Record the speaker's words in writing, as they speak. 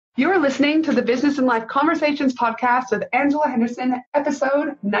You're listening to the Business and Life Conversations podcast with Angela Henderson,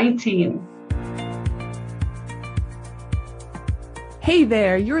 episode 19. Hey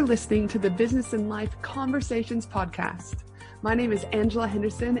there, you're listening to the Business and Life Conversations podcast. My name is Angela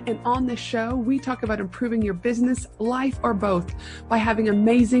Henderson, and on this show, we talk about improving your business, life, or both by having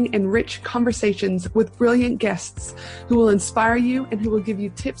amazing and rich conversations with brilliant guests who will inspire you and who will give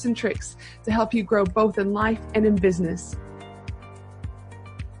you tips and tricks to help you grow both in life and in business.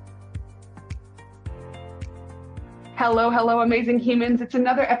 Hello, amazing humans. It's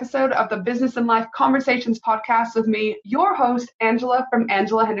another episode of the Business and Life Conversations podcast with me, your host, Angela from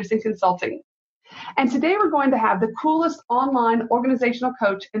Angela Henderson Consulting. And today we're going to have the coolest online organizational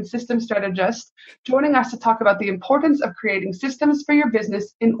coach and systems strategist joining us to talk about the importance of creating systems for your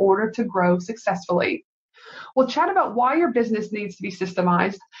business in order to grow successfully. We'll chat about why your business needs to be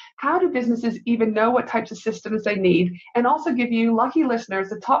systemized, how do businesses even know what types of systems they need, and also give you, lucky listeners,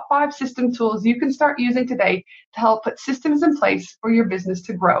 the top 5 system tools you can start using today to help put systems in place for your business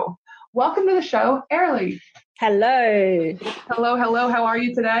to grow. Welcome to the show, Airly. Hello. Hello. How are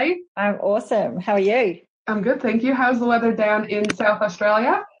you today? I'm awesome. How are you? I'm good, thank you. How's the weather down in South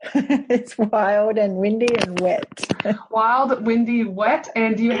Australia? It's wild and windy and wet. Wild, windy, wet.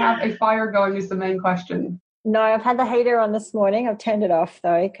 And do you have a fire going is the main question. No, I've had the heater on this morning. I've turned it off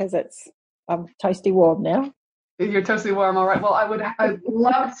though because I'm toasty warm now. You're toasty warm, all right. Well, I'd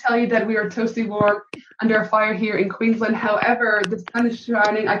love to tell you that we are toasty warm under a fire here in Queensland. However, the sun is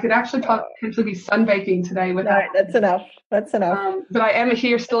shining. I could actually potentially be sunbaking today. No, that's enough. That's enough. But I am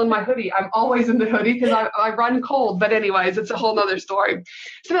here still in my hoodie. I'm always in the hoodie because I run cold. But anyways, it's a whole nother story.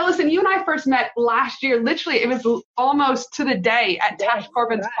 So now listen, you and I first met last year. Literally, it was almost to the day at Tash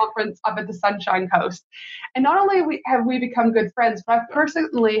Corbin's conference up at the Sunshine Coast. And not only have we become good friends, but I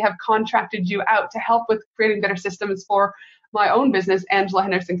personally have contracted you out to help with creating better systems for my own business, Angela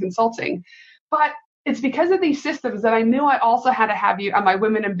Henderson Consulting. But it's because of these systems that I knew I also had to have you at my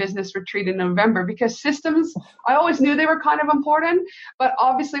Women in Business retreat in November, because systems, I always knew they were kind of important. But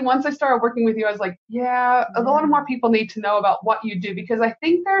obviously, once I started working with you, I was like, yeah, a lot more people need to know about what you do, because I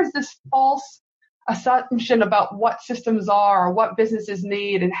think there's this false assumption about what systems are or what businesses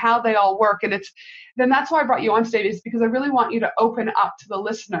need and how they all work. And then that's why I brought you on today, is because I really want you to open up to the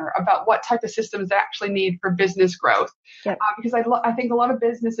listener about what type of systems they actually need for business growth. Yep. Because I think a lot of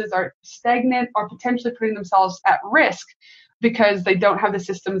businesses are stagnant or potentially putting themselves at risk because they don't have the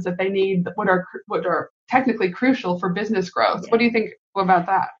systems that they need, what are technically crucial for business growth. Yeah. What do you think about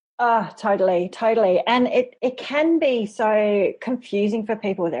that? Oh, totally. And it can be so confusing for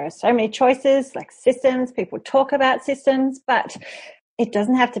people. There are so many choices, like systems. People talk about systems, but it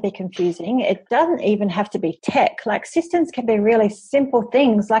doesn't have to be confusing. It doesn't even have to be tech. Like, systems can be really simple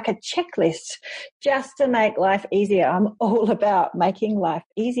things, like a checklist, just to make life easier. I'm all about making life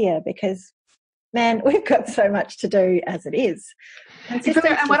easier because, man, we've got so much to do as it is. And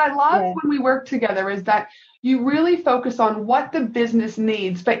what I love when we work together is that you really focus on what the business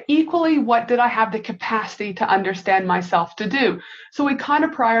needs, but equally, what did I have the capacity to understand myself to do? So we kind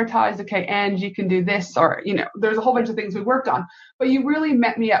of prioritize, okay, and you can do this, or, there's a whole bunch of things we worked on, but you really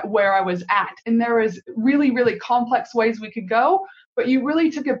met me at where I was at. And there was really, really complex ways we could go, but you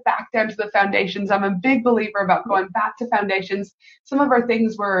really took it back down to the foundations. I'm a big believer about going back to foundations. Some of our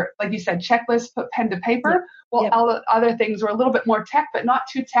things were, like you said, checklists, put pen to paper. Well, other things were a little bit more tech, but not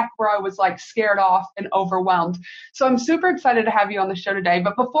too tech where I was like scared off and overwhelmed. So I'm super excited to have you on the show today.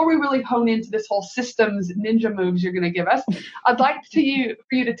 But before we really hone into this whole systems ninja moves you're going to give us, I'd like for you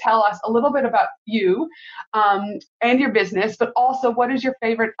to tell us a little bit about you and your business, but also what is your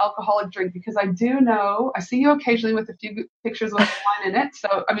favorite alcoholic drink? Because I do know, I see you occasionally with a few pictures with wine in it.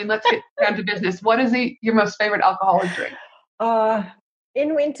 So, let's get down to business. What is your most favorite alcoholic drink?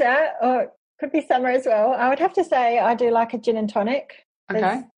 In winter, could be summer as well. I would have to say I do like a gin and tonic. Okay.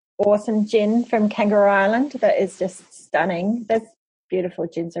 There's awesome gin from Kangaroo Island that is just stunning. There's beautiful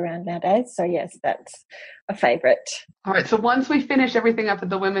gins around nowadays. So yes, that's a favorite. All right. So once we finish everything up at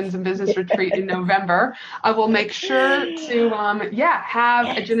the Women's and Business Retreat in November, I will make sure to,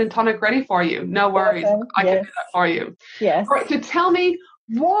 have a gin and tonic ready for you. No worries. Awesome. I can do that for you. Yes. All right. So tell me,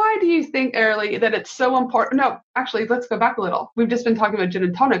 why do you think, Airly, that it's so important? No, actually, let's go back a little. We've just been talking about gin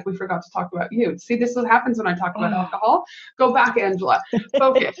and tonic. We forgot to talk about you. See, this is what happens when I talk about alcohol. Go back, Angela.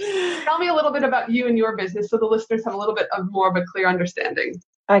 Focus. Tell me a little bit about you and your business so the listeners have a little bit of more of a clear understanding.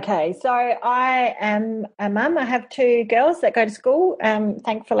 Okay, so I am a mum. I have 2 girls that go to school,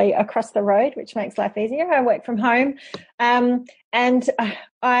 thankfully across the road, which makes life easier. I work from home, and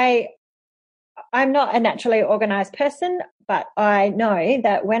I'm not a naturally organised person, but I know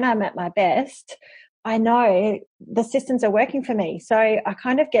that when I'm at my best, I know the systems are working for me. So I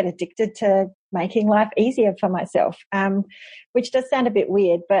kind of get addicted to making life easier for myself, which does sound a bit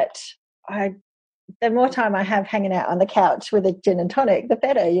weird, but the more time I have hanging out on the couch with a gin and tonic, the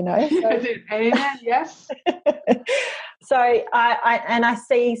better, So, amen. Yes. So I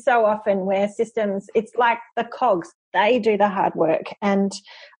see so often where systems, it's like the cogs, they do the hard work. And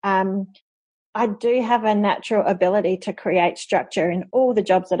I do have a natural ability to create structure in all the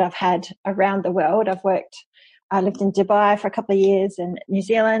jobs that I've had around the world. I lived in Dubai for a couple of years and New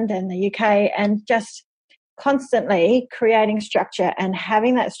Zealand and the UK, and just constantly creating structure, and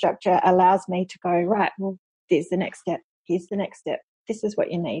having that structure allows me to go, right, well, there's the next step. Here's the next step. This is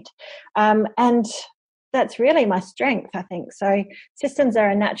what you need. And that's really my strength, I think. So systems are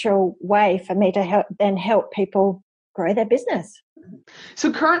a natural way for me to help people grow their business.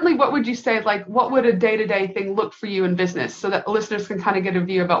 So currently, what would you say, like, what would a day-to-day thing look for you in business so that listeners can kind of get a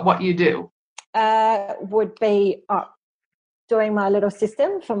view about what you do? Would be doing my little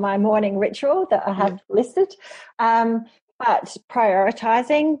system for my morning ritual that I have listed. But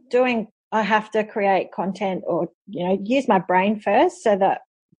prioritizing, I have to create content or, use my brain first so that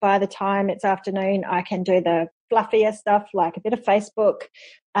by the time it's afternoon, I can do the fluffier stuff like a bit of Facebook.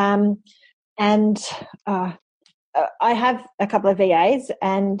 I have a couple of VAs,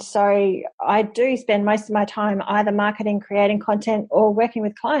 and so I do spend most of my time either marketing, creating content, or working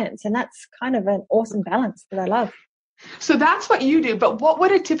with clients. And that's kind of an awesome balance that I love. So that's what you do, but what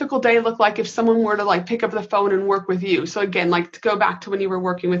would a typical day look like if someone were to like pick up the phone and work with you? So again, like to go back to when you were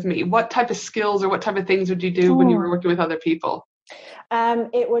working with me, what type of skills or what type of things would you do when you were working with other people?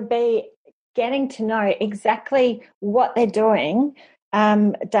 It would be getting to know exactly what they're doing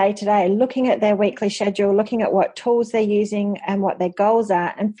day to day, looking at their weekly schedule, looking at what tools they're using and what their goals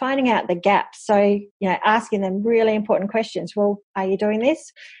are, and finding out the gaps. So, asking them really important questions. Well, are you doing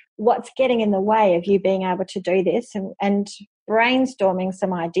this? What's getting in the way of you being able to do this? And brainstorming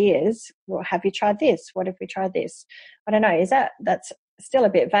some ideas. Well, have you tried this? What if we tried this? I don't know. That's still a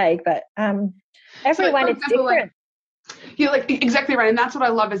bit vague, but everyone is different. Yeah, like exactly right. And that's what I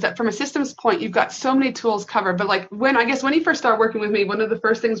love is that from a systems point, you've got so many tools covered. But like when you first started working with me, one of the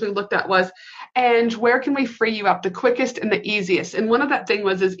first things we looked at was, and where can we free you up the quickest and the easiest? And one of that thing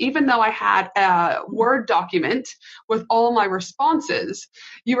is even though I had a Word document with all my responses,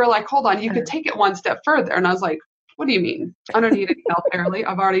 you were like, hold on, you could take it one step further. And I was like, what do you mean? I don't need any help, Ariely.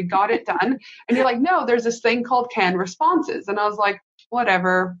 I've already got it done. And you're like, no, there's this thing called canned responses. And I was like,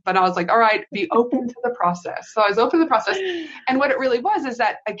 whatever. But I was like, all right, be open to the process. So I was open to the process. And what it really was is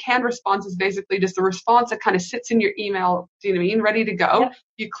that a canned response is basically just a response that kind of sits in your email, do you know what I mean, ready to go. Yep.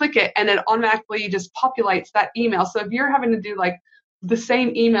 You click it and it automatically just populates that email. So if you're having to do like the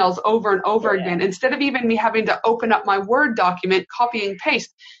same emails over and over again, instead of even me having to open up my Word document, copy and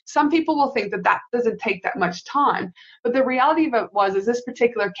paste, some people will think that doesn't take that much time. But the reality of it is this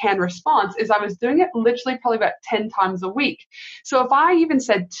particular canned response is I was doing it literally probably about 10 times a week. So if I even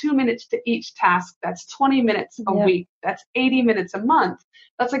said 2 minutes to each task, that's 20 minutes a week. That's 80 minutes a month.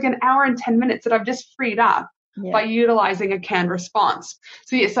 That's like an hour and 10 minutes that I've just freed up by utilizing a canned response.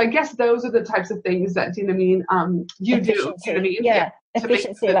 So yes, I guess those are the types of things that, do you know what I mean, you do. Do you know what I mean? Yeah.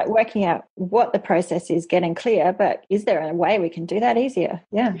 Efficiency, like working out what the process is, getting clear, but is there a way we can do that easier?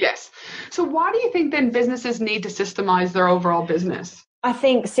 Yeah. Yes. So why do you think then businesses need to systemize their overall business? I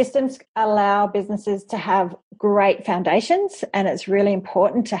think systems allow businesses to have great foundations, and it's really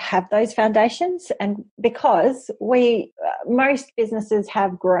important to have those foundations. And because most businesses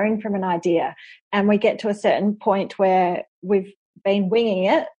have grown from an idea, and we get to a certain point where we've been winging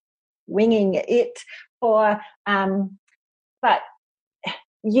it but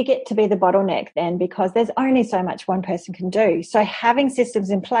you get to be the bottleneck then, because there's only so much one person can do. So having systems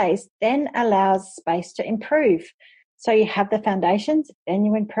in place then allows space to improve. So you have the foundations, then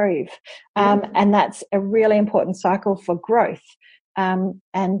you improve. And that's a really important cycle for growth. And,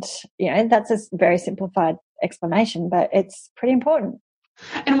 that's a very simplified explanation, but it's pretty important.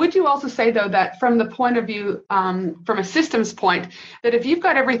 And would you also say, though, that from the point of view, from a systems point, that if you've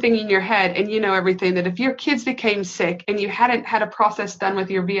got everything in your head and you know everything, that if your kids became sick and you hadn't had a process done with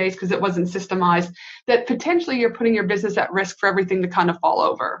your VAs because it wasn't systemized, that potentially you're putting your business at risk for everything to kind of fall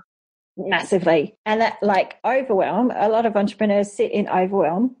over? Massively. And that, like, overwhelm, a lot of entrepreneurs sit in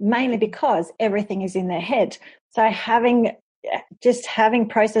overwhelm mainly because everything is in their head. So having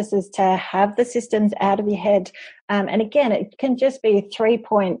processes to have the systems out of your head. And again, it can just be 3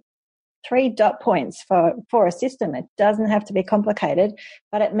 dot points for a system. It doesn't have to be complicated,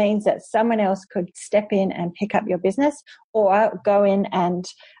 but it means that someone else could step in and pick up your business, or go in and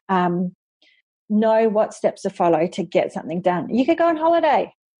know what steps to follow to get something done. You could go on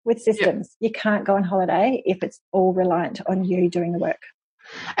holiday. with systems. You can't go on holiday if it's all reliant on you doing the work.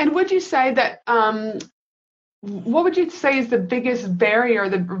 And would you say that, what would you say is the biggest barrier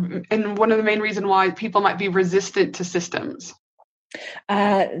and one of the main reasons why people might be resistant to systems?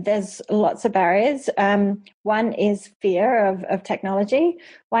 There's lots of barriers. One is fear of technology.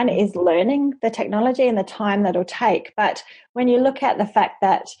 One is learning the technology and the time that it'll take. But when you look at the fact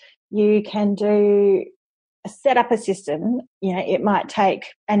that you can set up a system, it might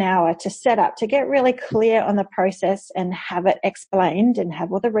take an hour to set up, to get really clear on the process and have it explained and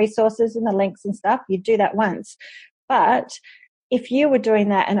have all the resources and the links and stuff. You do that once. But if you were doing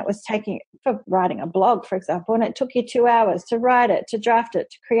that and it was taking, for writing a blog, for example, and it took you 2 hours to write it, to draft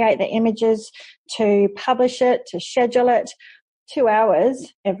it, to create the images, to publish it, to schedule it, 2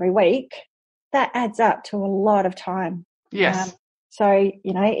 hours every week, that adds up to a lot of time. Yes. So,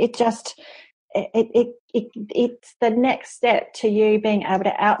 it just, it's the next step to you being able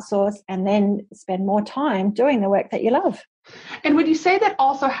to outsource and then spend more time doing the work that you love. And would you say that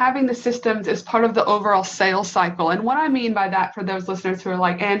also having the systems is part of the overall sales cycle? And what I mean by that, for those listeners who are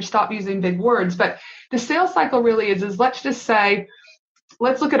like, Ange, stop using big words, but the sales cycle really is let's just say,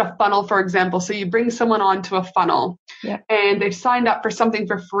 let's look at a funnel, for example. So you bring someone onto a funnel and they've signed up for something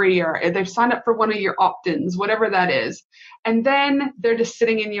for free, or they've signed up for one of your opt-ins, whatever that is. And then they're just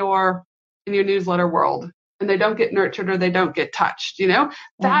sitting in your newsletter world, and they don't get nurtured or they don't get touched,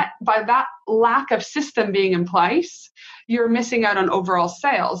 that by that lack of system being in place, you're missing out on overall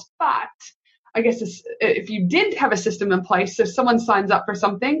sales. But I guess if you did have a system in place, so someone signs up for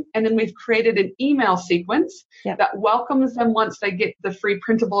something and then we've created an email sequence that welcomes them once they get the free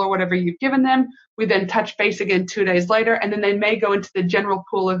printable or whatever you've given them. We then touch base again 2 days later, and then they may go into the general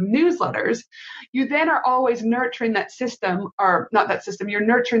pool of newsletters. You then are always nurturing that system, or not that system, you're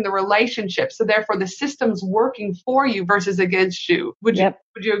nurturing the relationship. So therefore the system's working for you versus against you. Would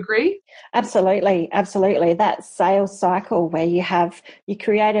you agree? Absolutely. Absolutely. That sales cycle where you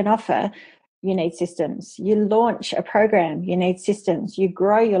create an offer, you need systems. You launch a program, you need systems. You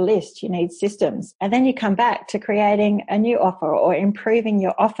grow your list, you need systems. And then you come back to creating a new offer or improving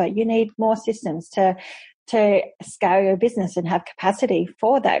your offer. You need more systems to scale your business and have capacity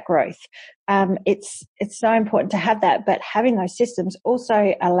for that growth. It's so important to have that, but having those systems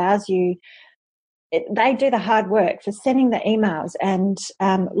also allows you, they do the hard work for sending the emails and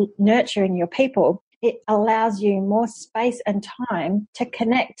nurturing your people. It allows you more space and time to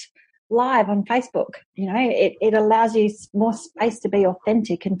connect live on Facebook. It allows you more space to be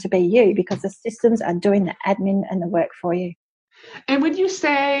authentic and to be you, because the systems are doing the admin and the work for you. And would you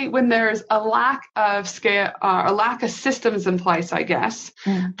say when there's a lack of scale, a lack of systems in place, I guess,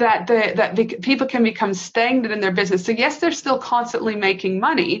 that people can become stagnant in their business? So yes, they're still constantly making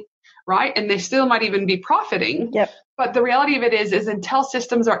money, right? And they still might even be profiting. Yep. But the reality of it is until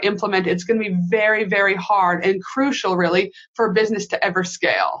systems are implemented, it's going to be very, very hard and crucial, really, for a business to ever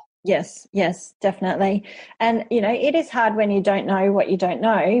scale. Yes, definitely. And, it is hard when you don't know what you don't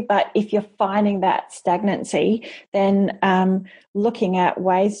know, but if you're finding that stagnancy, then looking at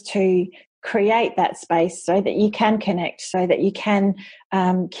ways to create that space so that you can connect, so that you can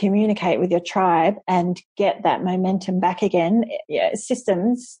communicate with your tribe and get that momentum back again.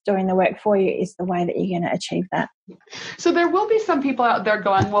 Systems doing the work for you is the way that you're going to achieve that. So there will be some people out there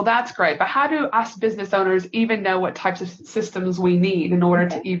going, well, that's great, but how do us business owners even know what types of systems we need in order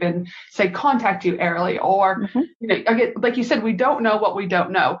to even, say, contact you, Ariely? Or, again, like you said, we don't know what we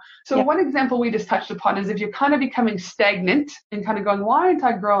don't know. So one example we just touched upon is if you're kind of becoming stagnant and kind of going, why aren't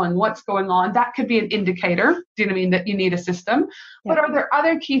I growing? What's going on? That could be an indicator, do you know what I mean, that you need a system. But are there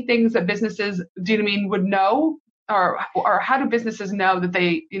other key things that businesses, do you know what I mean, would know, or how do businesses know that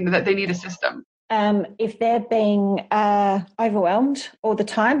they need a system? If they're being overwhelmed all the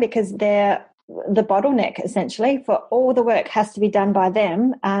time because they're the bottleneck, essentially, for all the work has to be done by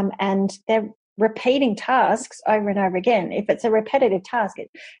them, and they're repeating tasks over and over again. If it's a repetitive task, it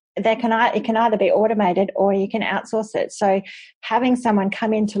can either be automated or you can outsource it. So having someone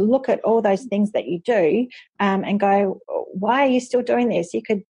come in to look at all those things that you do and go, why are you still doing this? You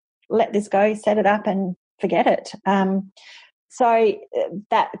could let this go, set it up and forget it. So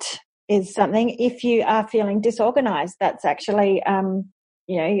that is something. If you are feeling disorganized, that's actually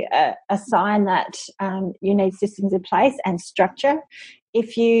a sign that you need systems in place and structure.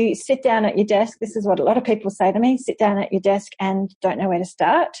 If you sit down at your desk, this is what a lot of people say to me, sit down at your desk and don't know where to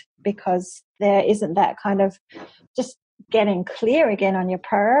start, because there isn't that kind of just getting clear again on your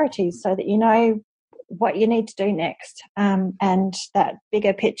priorities so that you know what you need to do next, and that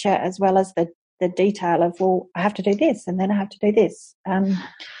bigger picture as well as the the detail of, well, I have to do this and then I have to do this.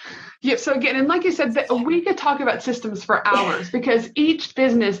 Yeah, so again, and like you said, we could talk about systems for hours because each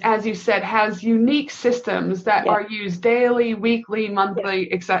business, as you said, has unique systems that are used daily, weekly,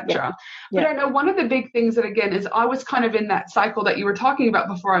 monthly, etc. But I know one of the big things that, again, is I was kind of in that cycle that you were talking about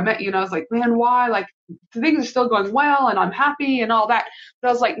before I met you, and I was like, man, why? Like, things are still going well and I'm happy and all that. But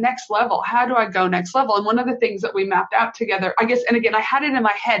I was like, next level, how do I go next level? And one of the things that we mapped out together, I guess, and again, I had it in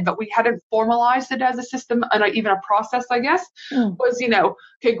my head, but we hadn't formalized it as a system and even a process, I guess, was,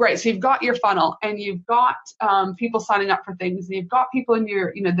 okay, great. So you've got your funnel and you've got people signing up for things and you've got people in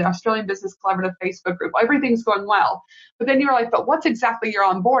your, the Australian Business Collaborative Facebook group. Everything's going well. But then you're like, but what's exactly your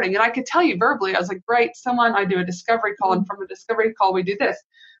onboarding? And I could tell you verbally, I was like, great, I do a discovery call, and from a discovery call, we do this.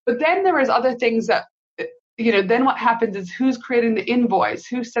 But then there was other things that, then what happens is who's creating the invoice,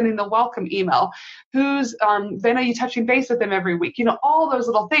 who's sending the welcome email, who's, then are you touching base with them every week? All those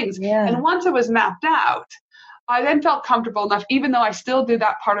little things. Yeah. And once it was mapped out, I then felt comfortable enough, even though I still do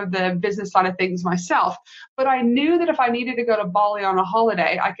that part of the business side of things myself. But I knew that if I needed to go to Bali on a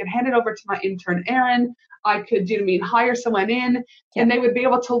holiday, I could hand it over to my intern, Erin. I could, hire someone in, and they would be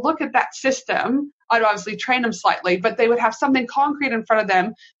able to look at that system. I'd obviously train them slightly, but they would have something concrete in front of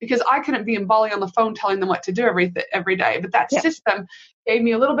them because I couldn't be in Bali on the phone telling them what to do every day. But that system gave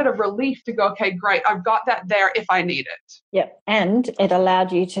me a little bit of relief to go, okay, great, I've got that there if I need it. Yep. And it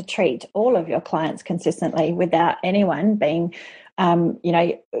allowed you to treat all of your clients consistently without anyone being,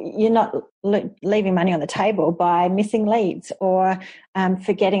 you're not leaving money on the table by missing leads or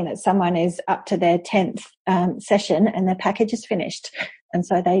forgetting that someone is up to their 10th session and their package is finished. And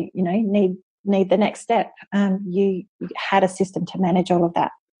so they, need the next step. You had a system to manage all of that.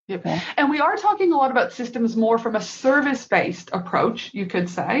 Yep. Yeah. And we are talking a lot about systems more from a service-based approach, you could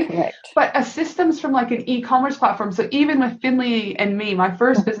say. Correct. But a systems from like an e-commerce platform. So even with Finley and Me, my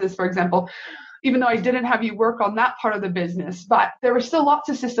first business, for example, even though I didn't have you work on that part of the business, but there were still lots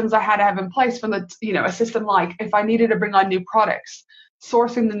of systems I had to have in place from the, a system like if I needed to bring on new products,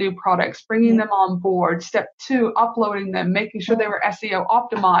 sourcing the new products, bringing them on board. Step 2, uploading them, making sure they were SEO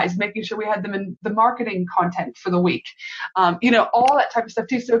optimized, making sure we had them in the marketing content for the week, all that type of stuff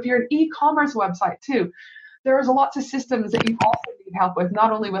too. So if you're an e-commerce website too, there's lots of systems that you also need help with,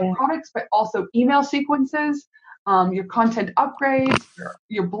 not only with products, but also email sequences, your content upgrades,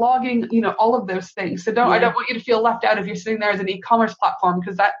 your blogging, all of those things. So I don't want you to feel left out if you're sitting there as an e-commerce platform,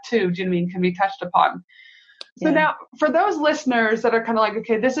 because that too, can be touched upon. So now, for those listeners that are kind of like,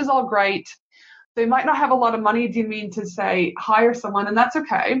 okay, this is all great. They might not have a lot of money, to say hire someone, and that's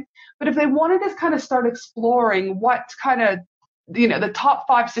okay. But if they wanted to kind of start exploring what kind of, the top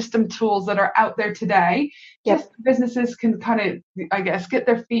 5 system tools that are out there today, just businesses can kind of, I guess, get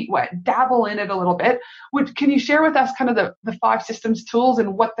their feet wet, dabble in it a little bit. Can you share with us kind of the 5 systems tools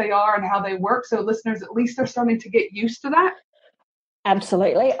and what they are and how they work, so listeners at least are starting to get used to that?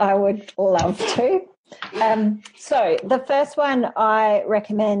 Absolutely. I would love to. So the first one I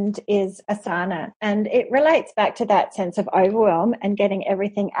recommend is Asana, and it relates back to that sense of overwhelm and getting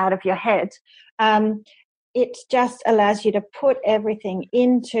everything out of your head. It just allows you to put everything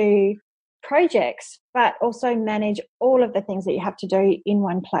into projects, but also manage all of the things that you have to do in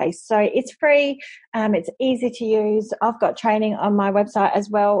one place. So it's free, it's easy to use. I've got training on my website as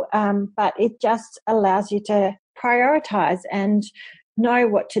well, but it just allows you to prioritize and know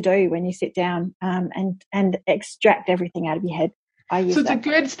what to do when you sit down and extract everything out of your head. So it's a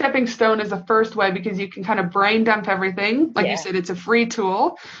good stepping stone as a first way, because you can kind of brain dump everything. Like you said, it's a free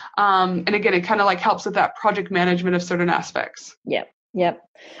tool. And again, it kind of like helps with that project management of certain aspects. Yep.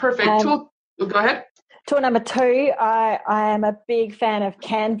 Perfect. Tool. Go ahead. Tool number 2, I am a big fan of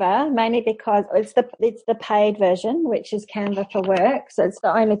Canva, mainly because it's the paid version, which is Canva for Work. So it's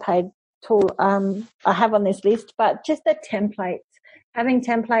the only paid tool I have on this list, but just the templates. Having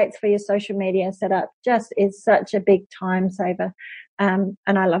templates for your social media set up just is such a big time saver. And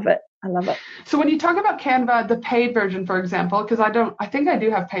I love it. So when you talk about Canva, the paid version, for example, because I think I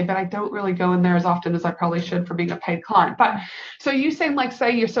do have paid, but I don't really go in there as often as I probably should for being a paid client. But so you saying like, say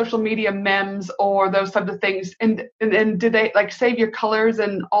your social media memes or those types of things, and do they like save your colors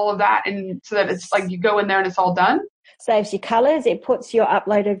and all of that, and so that it's like you go in there and it's all done? Saves your colors. It puts your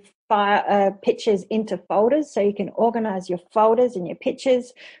uploaded pictures into folders, so you can organize your folders and your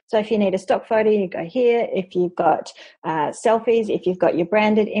pictures. So if you need a stock photo, you go here. If you've got selfies, if you've got your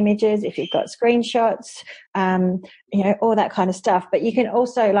branded images, if you've got screenshots, all that kind of stuff. But you can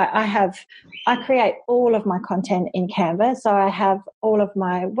also, like I create all of my content in Canva. So I have all of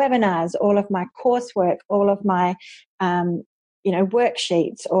my webinars, all of my coursework, all of my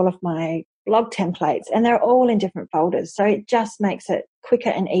worksheets, all of my blog templates, and they're all in different folders. So it just makes it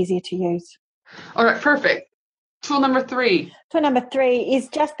quicker and easier to use. All right, perfect. Tool number 3. Tool number 3 is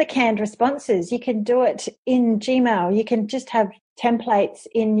just the canned responses. You can do it in Gmail. You can just have templates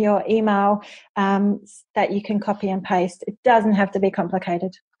in your email that you can copy and paste. It doesn't have to be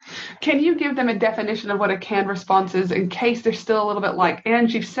complicated. Can you give them a definition of what a canned response is in case they're still a little bit like,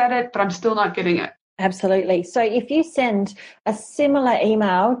 Ange, you've said it, but I'm still not getting it? Absolutely. So if you send a similar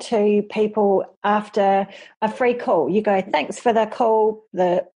email to people after a free call, you go, thanks for the call,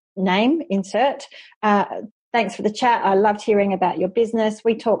 the name, insert, thanks for the chat. I loved hearing about your business.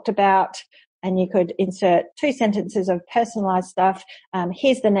 We talked about, and you could insert 2 sentences of personalized stuff.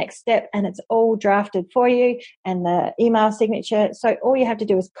 Here's the next step, and it's all drafted for you and the email signature. So all you have to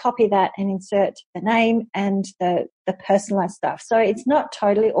do is copy that and insert the name and the personalized stuff. So it's not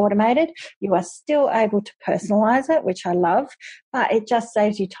totally automated. You are still able to personalize it, which I love, but it just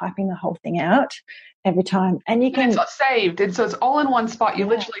saves you typing the whole thing out every time. And you can. And it's saved. And so it's all in one spot. You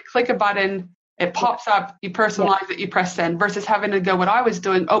literally click a button. It pops up, you personalize it, you press send, versus having to go what I was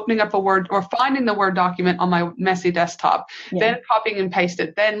doing, opening up a Word or finding the Word document on my messy desktop, then copying and paste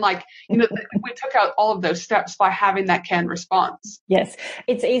it. Then we took out all of those steps by having that canned response. Yes.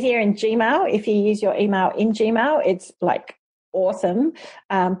 It's easier in Gmail. If you use your email in Gmail, it's like awesome.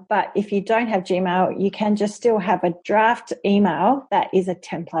 But if you don't have Gmail, you can just still have a draft email that is a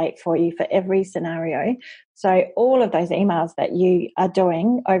template for you for every scenario. So all of those emails that you are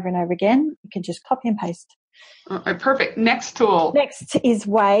doing over and over again, you can just copy and paste. All right, perfect. Next tool. Next is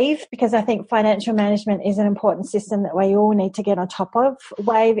Wave, because I think financial management is an important system that we all need to get on top of.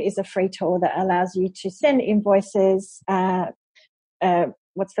 Wave is a free tool that allows you to send invoices.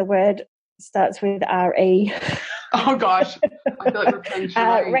 What's the word? Starts with RE. Oh gosh, I feel like we're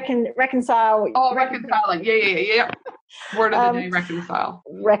playing reconcile. Oh, reconciling. Yeah. Word of the day, reconcile.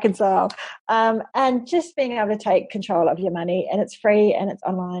 Reconcile. And just being able to take control of your money, and it's free and it's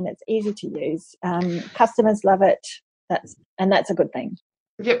online. It's easy to use. Customers love it. That's a good thing.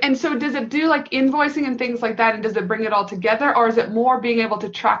 Yeah. And so does it do like invoicing and things like that? And does it bring it all together? Or is it more being able to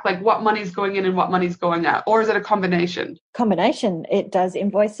track like what money's going in and what money's going out? Or is it a combination? Combination. It does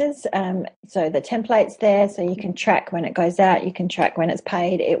invoices. So the template's there, so you can track when it goes out. You can track when it's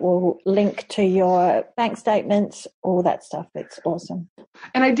paid. It will link to your bank statements, all that stuff. It's awesome.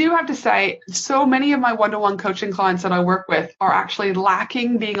 And I do have to say, so many of my one-to-one coaching clients that I work with are actually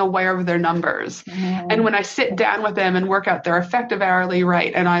lacking being aware of their numbers. And when I sit down with them and work out their effective hourly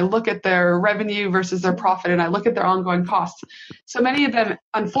rate, and I look at their revenue versus their profit, and I look at their ongoing costs, so many of them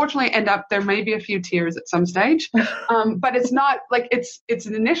unfortunately end up, there may be a few tears at some stage, but it's not like it's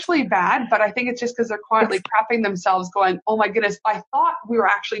initially bad, but I think it's just because they're quietly crapping themselves going, oh my goodness, I thought we were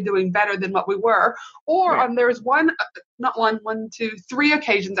actually doing better than what we were. Or there was three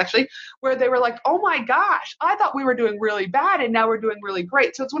occasions actually where they were like, oh my gosh, I thought we were doing really bad and now we're doing really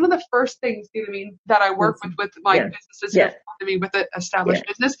great. So it's one of the first things, that I work with my businesses who come to me with an established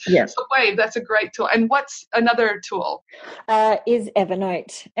business. So Wave, that's a great tool. And what's another tool? Is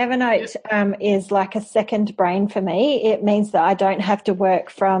Evernote. Evernote is like a second brain for me. It means that I don't have to work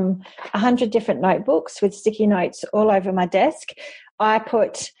from 100 different notebooks with sticky notes all over my desk. I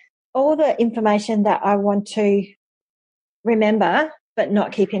put all the information that I want to remember but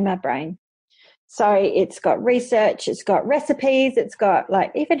not keep in my brain. So it's got research, it's got recipes, it's got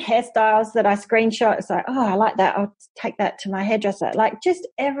like even hairstyles that I screenshot. It's like, oh, I like that. I'll take that to my hairdresser. Like just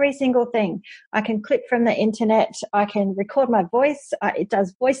every single thing. I can clip from the internet. I can record my voice. It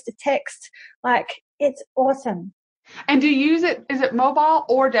does voice to text. Like it's awesome. And do you use it? Is it mobile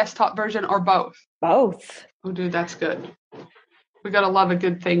or desktop version or both? Both. Oh, dude, that's good. We got to love a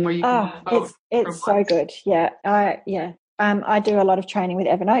good thing where you can use both. It's so good. Yeah. I do a lot of training with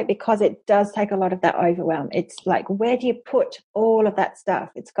Evernote because it does take a lot of that overwhelm. It's like, where do you put all of that stuff?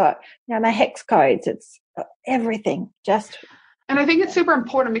 It's got, my hex codes. It's everything. And I think it's super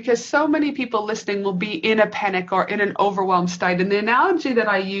important because so many people listening will be in a panic or in an overwhelmed state. And the analogy that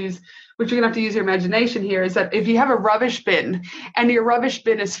I use, which you're going to have to use your imagination here, is that if you have a rubbish bin and your rubbish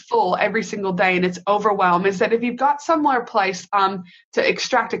bin is full every single day and it's overwhelmed, is that if you've got somewhere placed to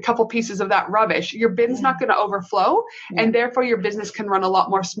extract a couple pieces of that rubbish, your bin's not going to overflow, and therefore your business can run a lot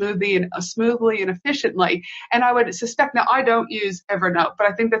more smoothly and efficiently. And I would suspect, now I don't use Evernote, but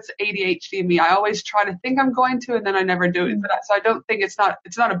I think that's ADHD in me. I always try to think I'm going to, and then I never do it. So I don't think it's not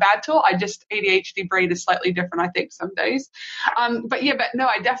a bad tool. I just, ADHD brain is slightly different, I think, some days. But no,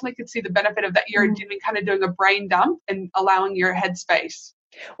 I definitely could see the benefit of that. You're doing a brain dump and allowing your headspace.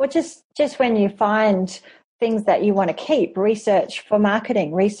 Well, just when you find things that you want to keep, research for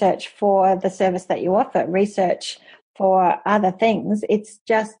marketing, research for the service that you offer, research for other things. It's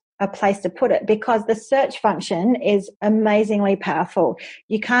just a place to put it, because the search function is amazingly powerful.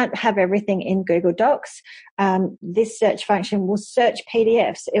 You can't have everything in Google Docs. This search function will search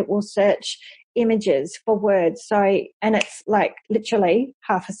PDFs. It will search images for words. And it's like literally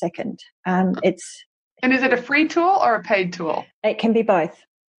half a second. And is it a free tool or a paid tool? It can be both.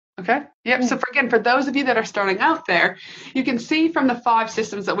 Okay. Yep. So for those of you that are starting out there, you can see from the 5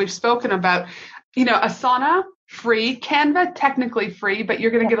 systems that we've spoken about, Asana, free, Canva, technically free, but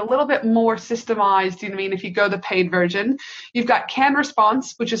you're going to get a little bit more systemized, if you go the paid version. You've got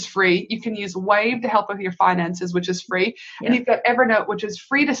CanResponse, which is free. You can use Wave to help with your finances, which is free. Yeah. And you've got Evernote, which is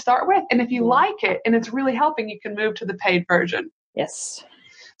free to start with. And if you like it and it's really helping, you can move to the paid version. Yes.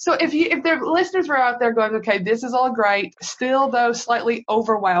 So if their listeners were out there going, okay, this is all great, still though slightly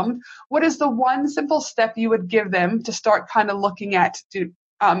overwhelmed, what is the one simple step you would give them to start kind of looking at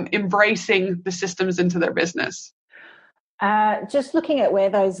embracing the systems into their business? Just looking at where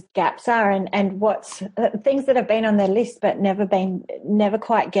those gaps are and what's things that have been on their list but never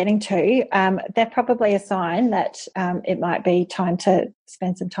quite getting to. They're probably a sign that it might be time to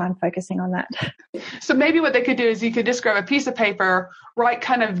spend some time focusing on that. So maybe what they could do is you could just grab a piece of paper,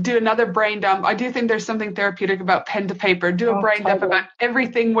 do another brain dump. I do think there's something therapeutic about pen to paper. Do a brain dump about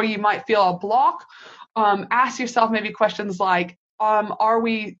everything where you might feel a block. Ask yourself maybe questions like, are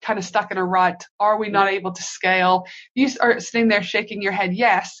we kind of stuck in a rut? Are we not able to scale? You are sitting there shaking your head,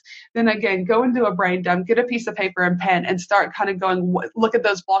 yes. Then again, go and do a brain dump, get a piece of paper and pen and start kind of going, look at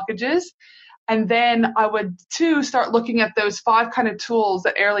those blockages. And then I would, too, start looking at those 5 kind of tools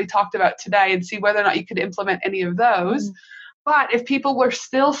that Airly talked about today and see whether or not you could implement any of those. But if people were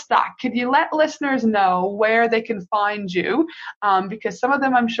still stuck, could you let listeners know where they can find you? Because some of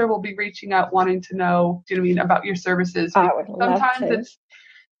them, I'm sure, will be reaching out wanting to know, about your services. I would love to.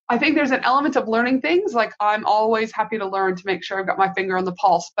 I think there's an element of learning things. Like I'm always happy to learn to make sure I've got my finger on the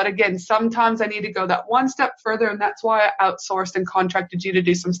pulse. But again, sometimes I need to go that one step further. And that's why I outsourced and contracted you to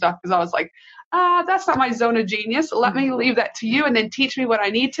do some stuff, because I was like, that's not my zone of genius. Let me leave that to you and then teach me what I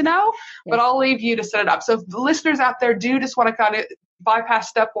need to know. Yes. But I'll leave you to set it up. So if the listeners out there do just want to kind of bypass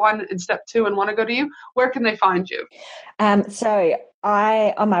step 1 and step 2 and want to go to you, where can they find you? So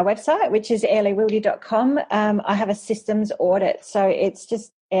on my website, which is airlywildy.com, I have a systems audit. So it's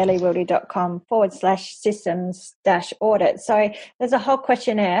just airlywildy.com/systems-audit. So there's a whole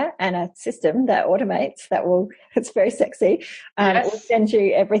questionnaire and a system that automates it's very sexy. Yes. It will send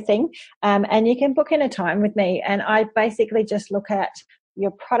you everything. And you can book in a time with me. And I basically just look at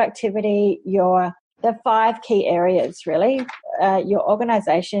your productivity, the 5 key areas, really, your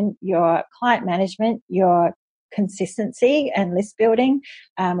organization, your client management, your consistency and list building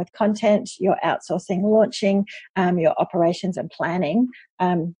with content, your outsourcing, launching, your operations and planning.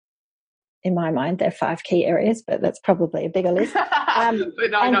 In my mind, there are 5 key areas, but that's probably a bigger list. And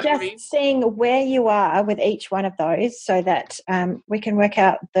just seeing where you are with each one of those so that we can work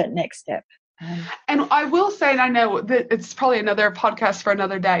out the next step. And I will say, and I know that it's probably another podcast for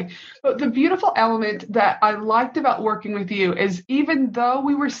another day, but the beautiful element that I liked about working with you is even though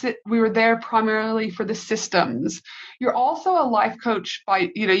we were there primarily for the systems, you're also a life coach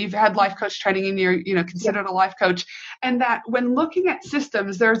you've had life coach training and you're, considered a life coach. And that when looking at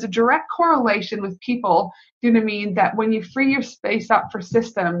systems, there's a direct correlation with people, that when you free your space up for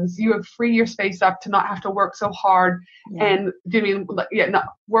systems, you have free your space up to not have to work so hard and not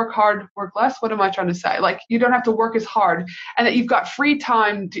work hard, work less. What am I trying to say? Like you don't have to work as hard and that you've got free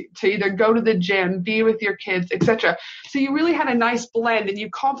time to either go to the gym, be with your kids, etc. So you really had a nice blend and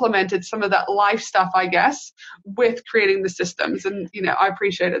you complemented some of that life stuff, I guess, with creating the systems. And, I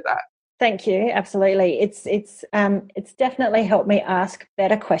appreciated that. Thank you. Absolutely. It's definitely helped me ask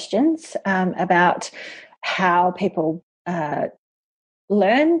better questions about how people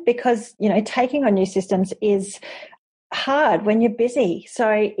learn, because, taking on new systems is hard when you're busy.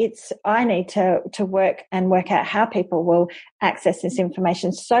 So I need to work out how people will access this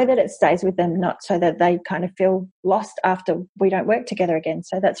information so that it stays with them, not so that they kind of feel lost after we don't work together again.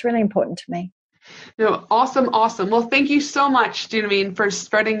 So that's really important to me. No, awesome. Well, thank you so much, for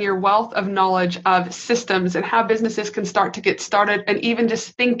spreading your wealth of knowledge of systems and how businesses can start to get started and even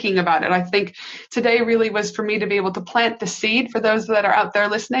just thinking about it. I think today really was for me to be able to plant the seed for those that are out there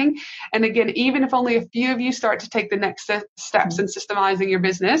listening. And again, even if only a few of you start to take the next steps in systemizing your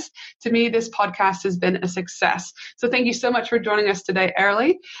business, to me, this podcast has been a success. So thank you so much for joining us today,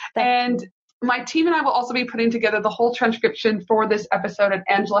 Airly. And My team and I will also be putting together the whole transcription for this episode at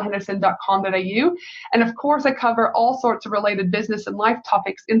angelahenderson.com.au. And of course, I cover all sorts of related business and life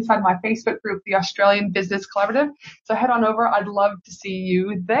topics inside my Facebook group, the Australian Business Collaborative. So head on over. I'd love to see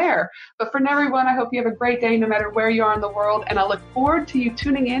you there. But for now, everyone, I hope you have a great day no matter where you are in the world. And I look forward to you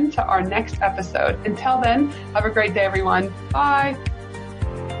tuning in to our next episode. Until then, have a great day, everyone. Bye.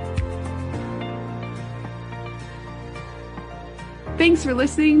 Thanks for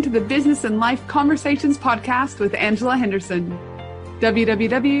listening to the Business and Life Conversations podcast with Angela Henderson.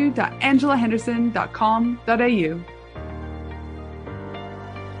 www.angelahenderson.com.au